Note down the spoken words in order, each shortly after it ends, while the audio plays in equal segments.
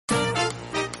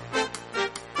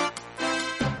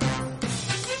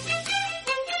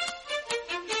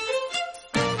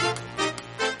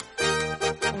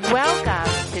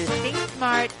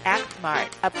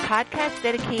Smart, a podcast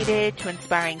dedicated to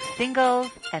inspiring singles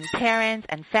and parents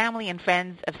and family and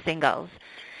friends of singles.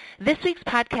 This week's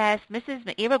podcast, Mrs.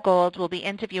 Meira Gold will be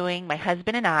interviewing my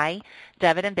husband and I,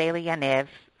 David and Bailey Yaniv,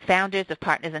 founders of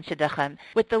Partners in Shidduchim,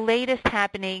 with the latest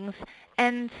happenings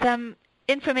and some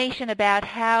information about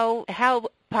how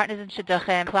Partners in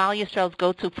Shidduchim, Klal Yisrael's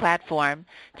go-to platform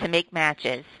to make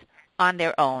matches on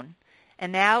their own.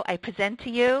 And now I present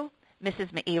to you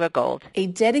Mrs. Meira Gold, a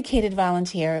dedicated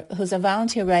volunteer who's a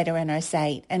volunteer writer on our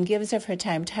site and gives of her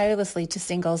time tirelessly to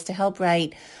singles to help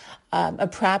write a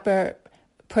proper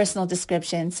personal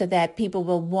description so that people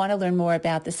will want to learn more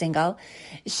about the single.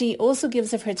 She also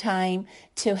gives of her time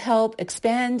to help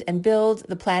expand and build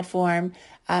the platform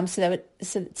so that,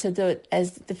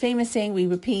 as the famous saying we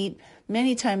repeat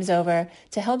many times over,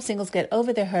 to help singles get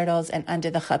over their hurdles and under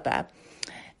the chuppah.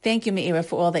 Thank you, Meira,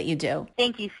 for all that you do.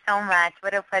 Thank you so much.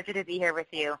 What a pleasure to be here with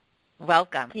you.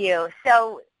 Welcome. Thank you.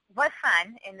 So what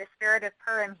fun, in the spirit of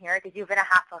Purim here, because you've been a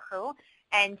hafachu,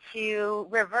 and to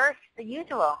reverse the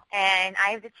usual. And I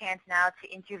have the chance now to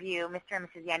interview Mr. and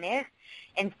Mrs. Yaniv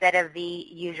instead of the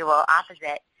usual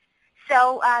opposite.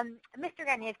 So, Mr.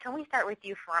 Yaniv, can we start with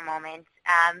you for a moment?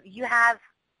 You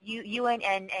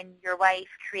and your wife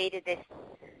created this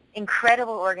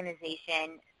incredible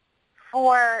organization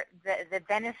for the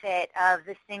benefit of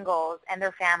the singles and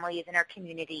their families and our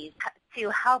communities, to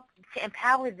help to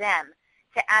empower them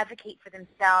to advocate for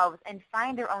themselves and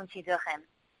find their own shidduchim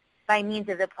by means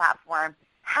of the platform.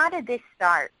 How did this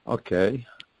start? Okay.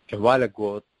 A while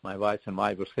ago, my wife and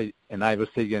I were sitting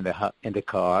in the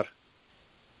car,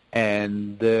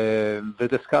 and we're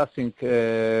discussing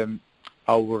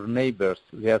our neighbors.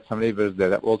 We had some neighbors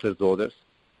that have older daughters,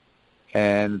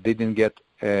 and they didn't get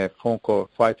a phone call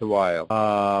quite a while.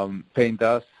 Pained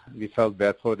us. We felt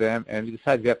bad for them, and we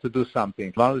decided we have to do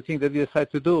something. One of the things that we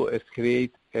decided to do is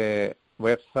create a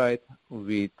website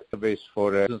with a base for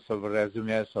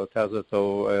resumes, so thousands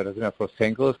of resumes for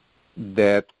singles,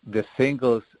 that the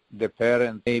singles, the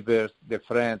parents, neighbors, the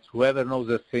friends, whoever knows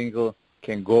a single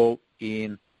can go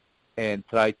in and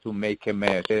try to make a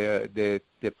match. The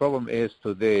problem is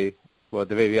today, well,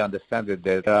 the way we understand it,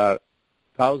 that there are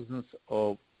thousands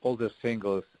of older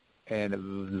singles and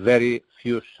very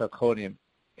few shadchanim,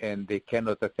 and they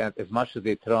cannot attend, as much as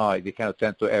they try, they cannot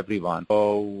attend to everyone.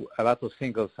 So a lot of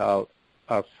singles are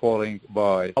falling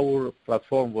by. Our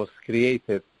platform was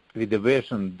created with the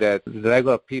vision that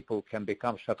regular people can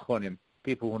become shadchanim.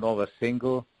 People who know a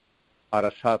single are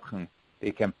a shadchan. They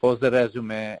can post a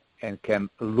resume and can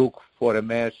look for a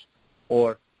match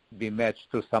or be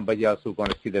matched to somebody else who's going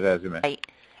to see the resume. Right.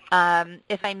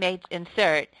 If I may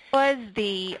insert, because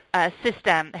the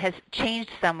system has changed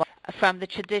somewhat from the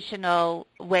traditional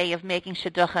way of making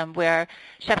shidduchim, where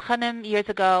shadchanim years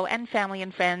ago and family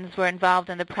and friends were involved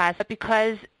in the process,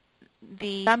 because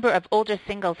the number of older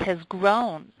singles has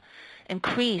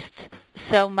increased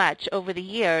so much over the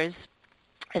years.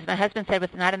 As my husband said,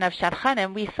 with not enough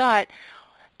shadchanim, we thought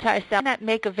to ourselves, not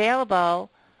make available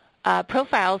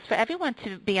profiles for everyone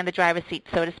to be in the driver's seat,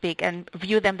 so to speak, and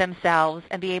view them themselves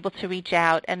and be able to reach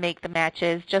out and make the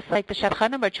matches, just like the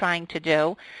shadchanim are trying to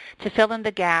do, to fill in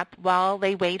the gap while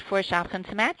they wait for a shadchan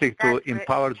to match. To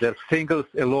empower their singles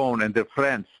alone and their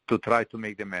friends to try to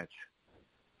make the match.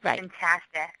 Right.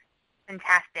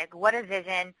 Fantastic. What a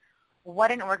vision. What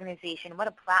an organization. What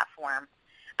a platform.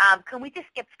 Can we just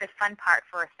skip to the fun part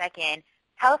for a second?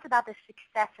 Tell us about the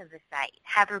success of the site.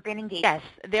 Have there been engagements?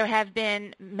 Yes, there have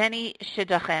been many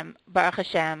shidduchim, Baruch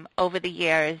Hashem, over the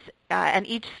years, and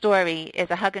each story is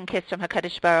a hug and kiss from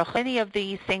HaKadosh Baruch Hu. Many of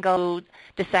the singles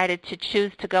who decided to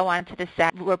choose to go onto the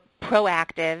site were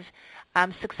proactive,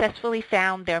 successfully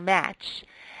found their match,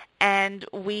 and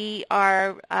we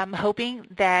are hoping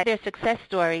that their success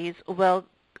stories will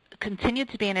continue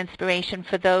to be an inspiration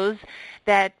for those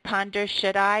that ponder,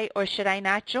 should I or should I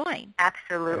not join?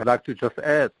 Absolutely. I'd like to just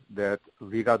add that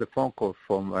we got a phone call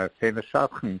from a famous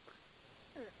shadchan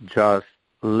just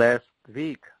last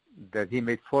week that he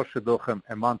made 4 shidduchim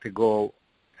a month ago.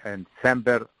 In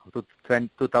December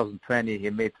 2020, he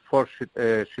made 4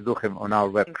 shidduchim on our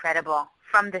website. Incredible.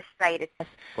 From the site.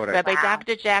 Rabbi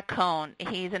Dr. Jack Cohn,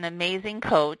 he's an amazing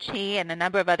coach. He and a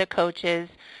number of other coaches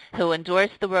who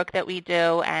endorse the work that we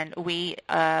do, and we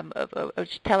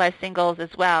tell our singles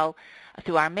as well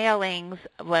through our mailings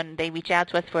when they reach out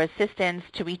to us for assistance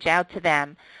to reach out to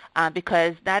them,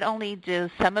 because not only do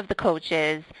some of the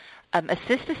coaches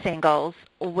assist the singles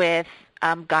with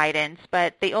guidance,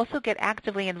 but they also get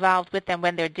actively involved with them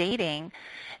when they're dating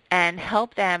and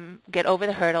help them get over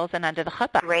the hurdles and under the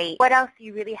chuppah. Great. What else do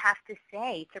you really have to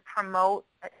say to promote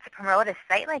a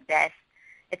site like this?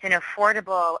 It's an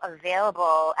affordable,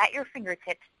 available, at your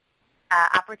fingertips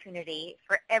opportunity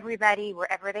for everybody,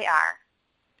 whoever they are,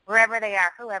 whoever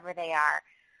they are.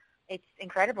 It's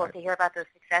incredible to hear about those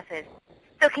successes.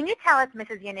 So can you tell us,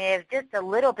 Mrs. Yaniv, just a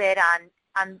little bit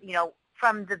on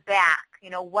from the back,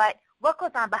 what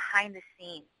goes on behind the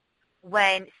scenes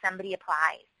when somebody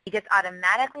applies? You just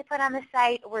automatically put on the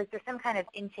site, or is there some kind of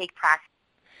intake process?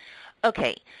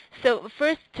 Okay, so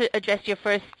first to address your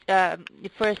first, I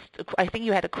think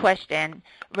you had a question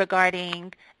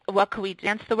regarding what could we do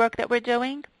against the work that we're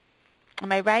doing.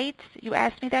 Am I right? You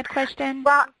asked me that question?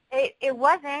 Well, it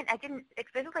wasn't. I didn't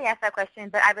explicitly ask that question,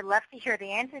 but I would love to hear the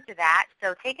answer to that.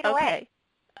 So take it away.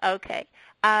 Okay.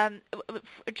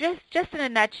 Just in a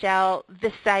nutshell,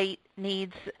 the site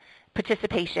needs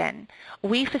participation.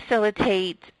 We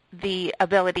facilitate the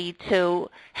ability to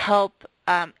help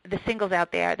the singles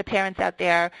out there, the parents out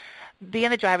there, be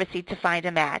in the driver's seat to find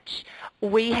a match.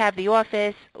 We have the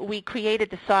office. We created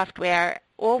the software.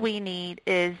 All we need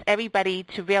is everybody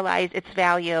to realize its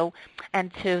value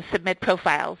and to submit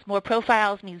profiles. More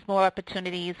profiles means more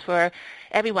opportunities for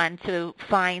everyone to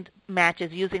find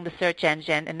matches using the search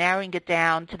engine and narrowing it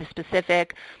down to the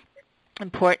specific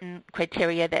important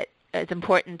criteria that is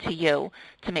important to you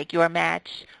to make your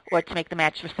match or to make the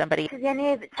match for somebody.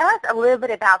 Yaniv, tell us a little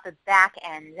bit about the back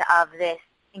end of this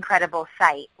incredible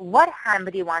site. What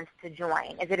somebody wants to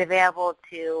join? Is it available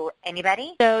to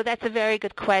anybody? So that's a very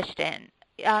good question.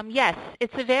 Yes,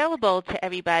 it's available to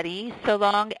everybody so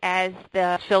long as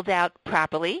they're filled out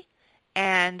properly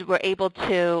and we're able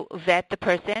to vet the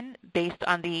person based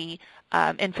on the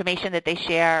information that they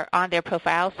share on their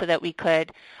profile so that we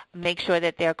could make sure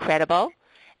that they're credible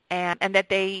and that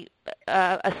they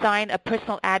assign a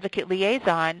personal advocate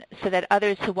liaison so that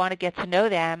others who want to get to know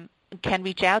them can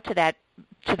reach out to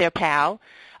their PAL.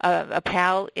 A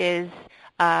PAL is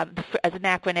as an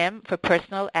acronym for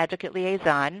Personal Advocate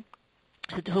Liaison,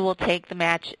 who will take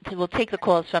the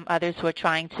calls from others who are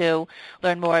trying to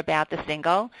learn more about the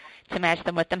single to match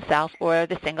them with themselves or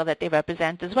the single that they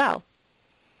represent as well.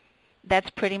 That's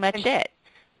pretty much it.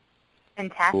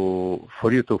 Fantastic.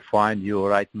 For you to find your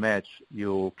right match,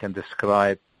 you can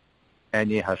describe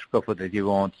any hashkafa that you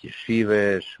want,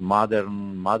 yeshivas,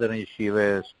 modern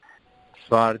yeshivas,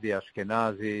 Sephardi,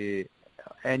 Ashkenazi,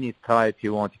 any type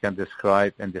you want, you can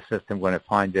describe, and the system going to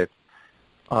find it.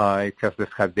 It just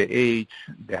describes the age,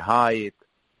 the height,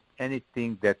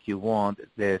 anything that you want.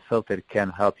 The filter can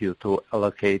help you to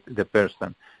allocate the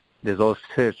person. There's also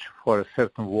search for a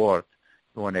certain word.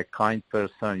 You want a kind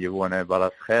person, you want a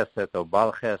balas chesed or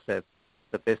bal chesed.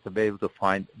 The best to be able to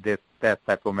find that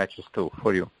type of matches too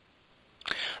for you.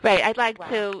 Right. I'd like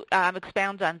to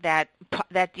expound on that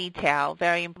detail,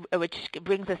 which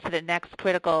brings us to the next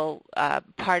critical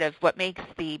part of what makes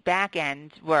the back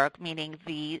end work, meaning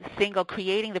the single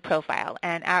creating the profile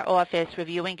and our office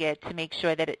reviewing it to make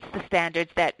sure that it's the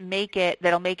standards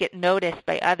that'll make it noticed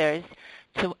by others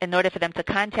in order for them to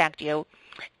contact you,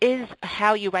 is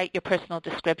how you write your personal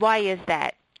description. Why is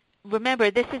that?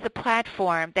 Remember, this is a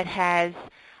platform that has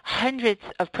hundreds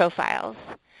of profiles.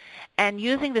 And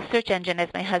using the search engine, as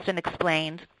my husband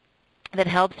explained, that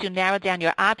helps you narrow down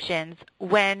your options,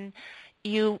 when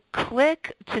you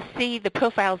click to see the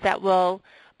profiles that will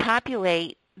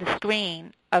populate the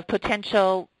screen of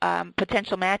potential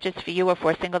matches for you or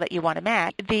for a single that you want to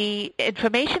match, the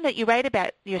information that you write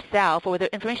about yourself or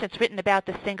the information that's written about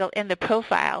the single in the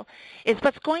profile is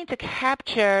what's going to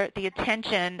capture the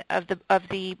attention of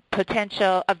the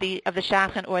potential of the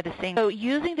shachan or the single. So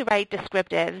using the right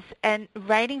descriptives and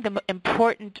writing the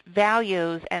important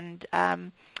values and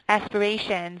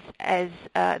aspirations as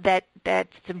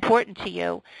that's important to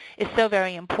you is so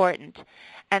very important.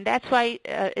 And that's why,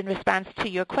 in response to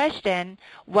your question,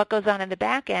 what goes on in the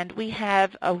back end, we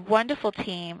have a wonderful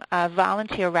team of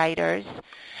volunteer writers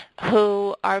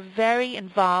who are very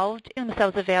involved in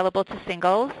themselves available to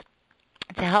singles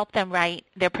to help them write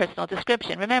their personal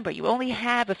description. Remember, you only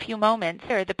have a few moments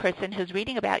for the person who's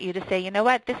reading about you to say, you know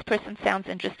what, this person sounds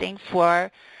interesting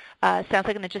sounds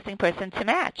like an interesting person to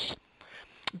match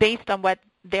based on what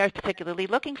they're particularly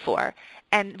looking for.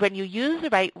 And when you use the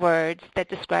right words that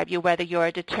describe you, whether you're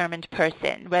a determined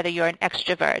person, whether you're an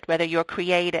extrovert, whether you're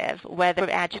creative, whether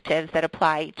adjectives that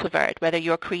apply to vert, whether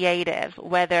you're creative,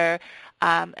 whether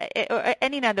or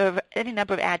any number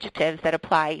of adjectives that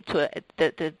apply to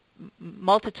the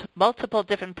multiple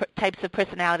different types of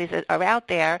personalities that are out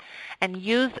there, and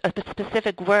use a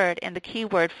specific word and the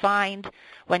keyword find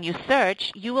when you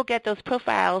search, you will get those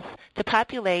profiles to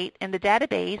populate in the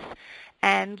database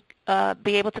and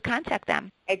be able to contact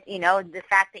them. The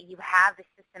fact that you have the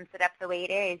system set up the way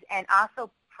it is, and also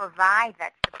provide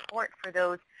that support for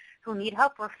those who need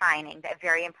help refining, that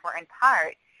very important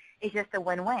part, is just a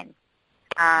win-win.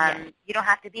 Yes. You don't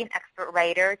have to be an expert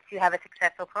writer to have a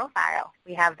successful profile.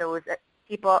 We have those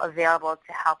people available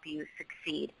to help you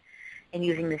succeed in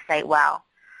using the site well.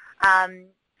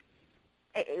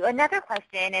 Another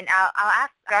question, and I'll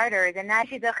ask starters, and that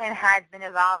Shidduchim has been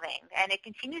evolving, and it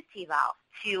continues to evolve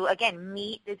to, again,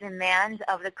 meet the demands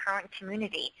of the current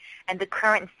community and the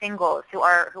current singles who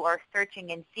are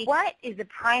searching and seeking. What is the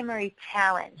primary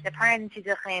challenge that Parnas and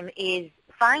Shidduchim is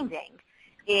finding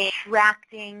in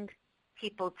attracting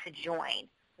people to join?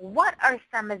 What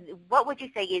would you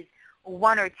say is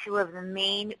one or two of the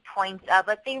main points of,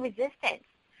 let's say, resistance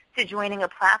to joining a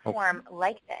platform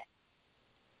like this?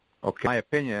 Okay, my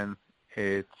opinion,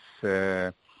 it's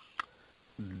that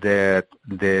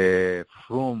the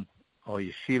Frum or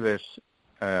Yeshivas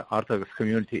Orthodox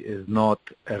community is not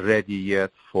ready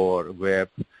yet for web.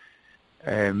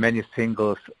 Many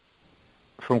singles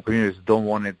from communities don't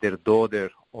want it, their daughter,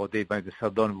 or they might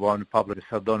don't want to publish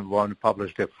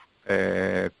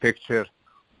the picture,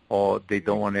 or they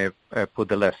don't want to put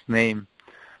the last name.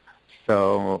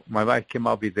 So my wife came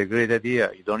up with a great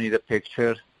idea. You don't need a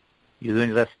picture. You don't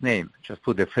need last name. Just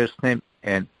put the first name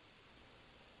and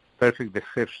perfect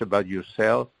description about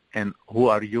yourself and who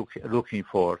are you looking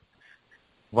for.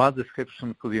 One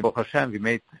description could be, Baruch Hashem, we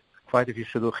made quite a few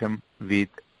shidduchim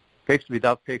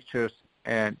without pictures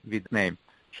and with name.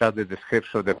 Just the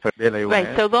description of the person.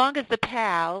 Right, so long as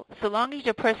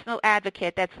your personal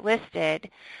advocate that's listed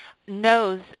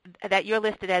knows that you're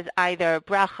listed as either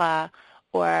Bracha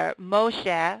or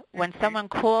Moshe, when someone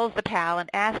calls the PAL and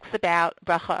asks about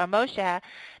Bracha or Moshe,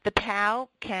 the PAL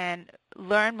can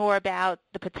learn more about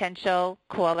the potential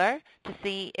caller to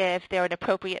see if they're an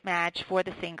appropriate match for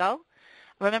the single.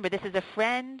 Remember, this is a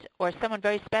friend or someone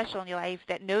very special in your life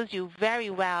that knows you very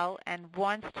well and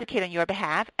wants to kid on your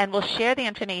behalf and will share the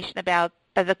information about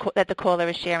that the caller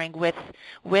is sharing with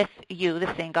you,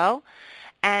 the single.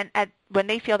 And when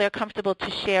they feel they're comfortable to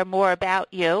share more about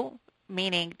you,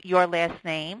 meaning your last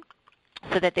name,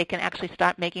 so that they can actually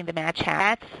start making the match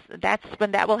happen. That's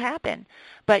when that will happen.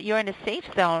 But you're in a safe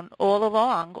zone all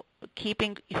along,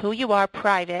 keeping who you are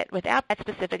private without that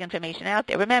specific information out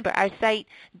there. Remember, our site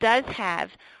does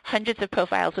have hundreds of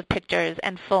profiles with pictures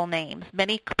and full names.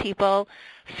 Many people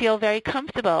feel very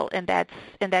comfortable in that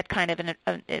kind of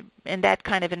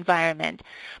environment.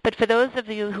 But for those of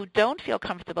you who don't feel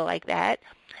comfortable like that,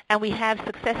 and we have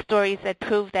success stories that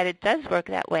prove that it does work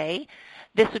that way,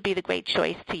 this would be the great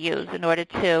choice to use in order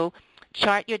to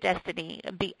chart your destiny,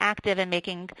 be active in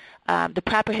making the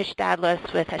proper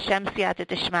hishtadlus with Hashem Siyata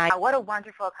Dishmai. What a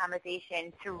wonderful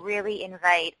conversation to really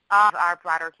invite all of our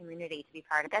broader community to be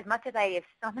part of. As much as I have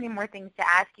so many more things to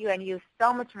ask you and you have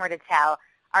so much more to tell,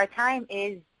 our time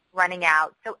is running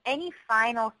out. So any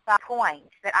final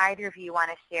points that either of you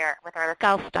want to share with our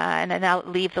listeners? And then I'll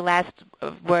leave the last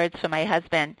words for my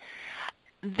husband.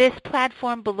 This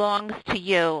platform belongs to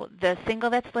you, the single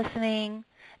that's listening,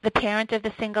 the parent of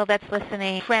the single that's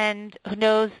listening, friend who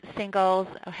knows singles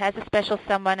or has a special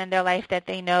someone in their life that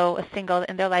they know, a single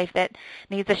in their life that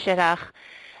needs a shidduch.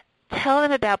 Tell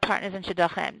them about Parnas and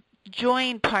Shidduchim.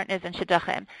 Join Parnas and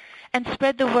Shidduchim and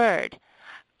spread the word.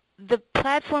 The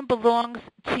platform belongs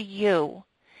to you.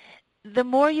 The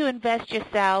more you invest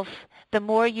yourself, the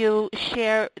more you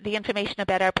share the information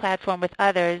about our platform with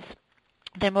others,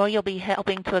 the more you'll be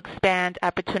helping to expand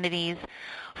opportunities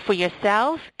for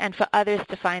yourself and for others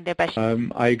to find their best.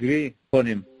 I agree on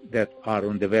him that are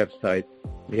on the website.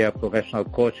 We have professional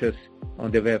coaches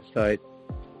on the website.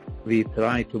 We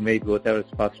try to make whatever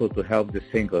is possible to help the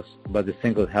singles, but the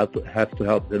singles have to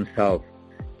help themselves.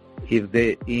 If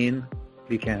they're in,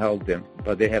 we can help them,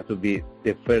 but they have to be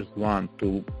the first one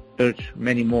to urge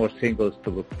many more singles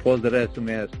to post the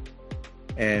resumes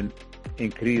and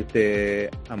increase the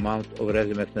amount of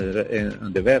resumes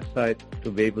on the website to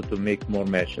be able to make more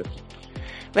matches.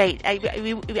 Right.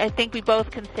 I think we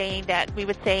both can say that. We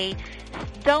would say,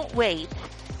 don't wait.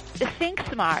 Think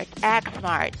smart, act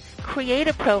smart, create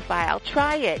a profile,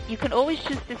 try it. You can always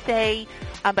choose to say,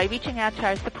 by reaching out to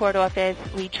our support office,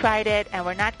 we tried it and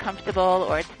we're not comfortable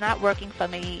or it's not working for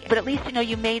me. But at least you know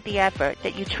you made the effort,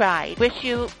 that you tried. Wish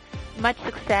you much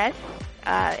success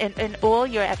in all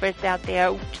your efforts out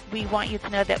there. We want you to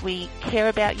know that we care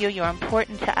about you. You're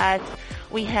important to us.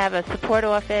 We have a support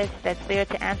office that's there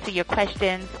to answer your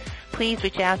questions. Please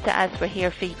reach out to us. We're here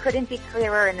for you. Couldn't be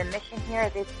clearer in the mission here.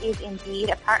 This is indeed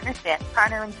a partnership.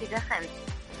 Parnas and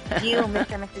Shidduchim. You,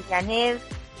 Mr. and Mrs. Yaniv,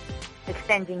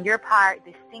 extending your part,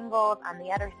 the singles on the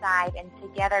other side, and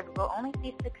together we will only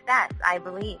see success, I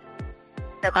believe.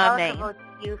 So call us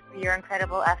to you for your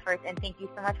incredible efforts, and thank you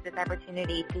so much for this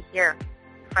opportunity to hear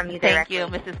from you directly.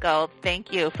 Thank you, Mrs. Gold.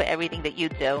 Thank you for everything that you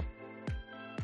do.